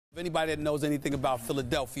If anybody that knows anything about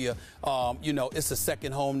Philadelphia, you know, it's a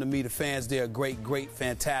second home to me. The fans there are great,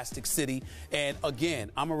 fantastic city. And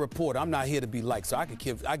again, I'm a reporter. I'm not here to be liked. So I could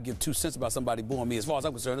give 2 cents about somebody booing me. As far as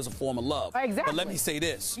I'm concerned, it's a form of love. Exactly. But let me say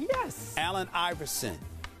this. Yes. Allen Iverson,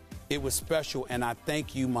 it was special. And I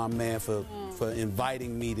thank you, my man, for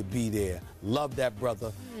inviting me to be there. Love that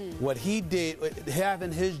brother. What he did,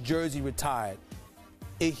 having his jersey retired,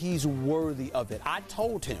 he's worthy of it. I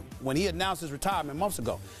told him when he announced his retirement months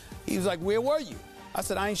ago, he was like, where were you? I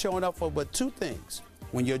said, I ain't showing up for but 2 things.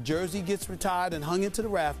 When your jersey gets retired and hung into the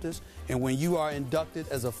rafters, and when you are inducted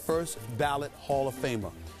as a first ballot Hall of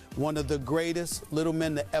Famer. One of the greatest little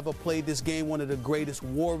men that ever played this game, one of the greatest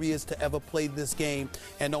warriors to ever play this game.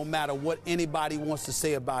 And no matter what anybody wants to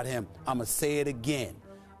say about him, I'm going to say it again.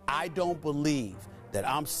 I don't believe that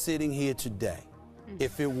I'm sitting here today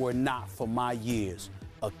if it were not for my years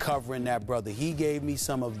of covering that brother. He gave me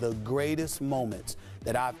some of the greatest moments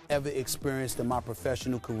that I've ever experienced in my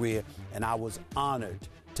professional career, and I was honored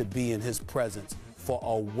to be in his presence for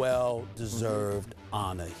a well-deserved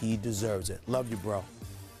honor. He deserves it. Love you, bro.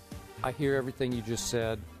 I hear everything you just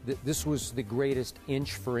said. This was the greatest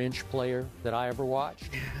inch-for-inch player that I ever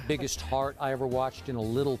watched. Biggest heart I ever watched in a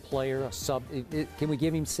little player. Can we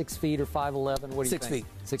give him 6 feet or 5'11"? What do you think?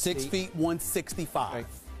 6 feet, 165. Right.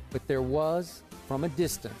 But there was, from a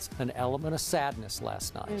distance, an element of sadness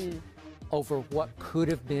last night over what could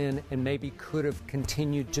have been and maybe could have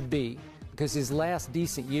continued to be. Because his last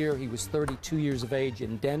decent year, he was 32 years of age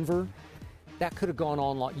in Denver. That could have gone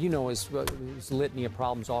on long. You know his litany of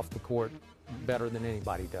problems off the court better than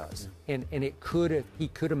anybody does. And he could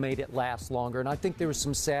have made it last longer. And I think there was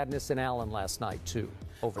some sadness in Allen last night, too.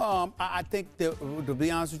 I think that, to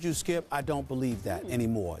be honest with you, Skip, I don't believe that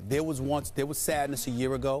anymore. There was sadness a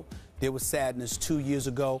year ago. There was sadness 2 years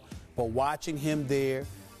ago. But watching him there,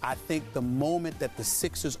 I think the moment that the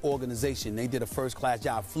Sixers organization, they did a first-class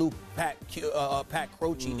job, flew Pat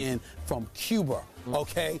Croce in from Cuba,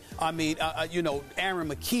 okay? I mean, you know, Aaron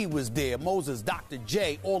McKee was there, Moses, Dr.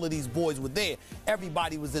 J, all of these boys were there.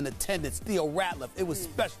 Everybody was in attendance, Theo Ratliff. It was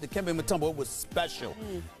special. The Kemba Mutombo, it was special.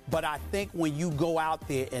 But I think when you go out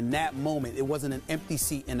there in that moment, it wasn't an empty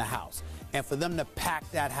seat in the house. And for them to pack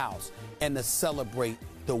that house and to celebrate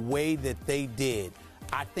the way that they did,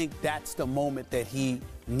 I think that's the moment that he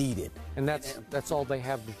needed. And that's all they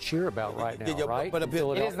have to cheer about right now, right? But it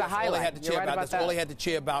is the highlight. All they had to cheer about. That's all they had to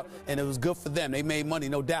cheer about, and it was good for them. They made money,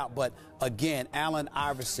 no doubt. But again, Allen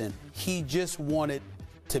Iverson, he just wanted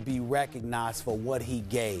to be recognized for what he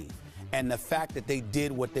gave. And the fact that they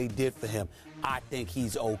did what they did for him, I think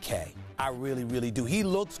he's okay. I really, really do. He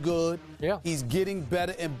looks good. Yeah. He's getting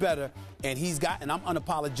better and better. And and I'm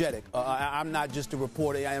unapologetic. I'm not just a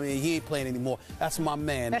reporter. I mean, he ain't playing anymore. That's my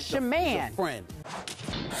man. That's your man. He's a friend.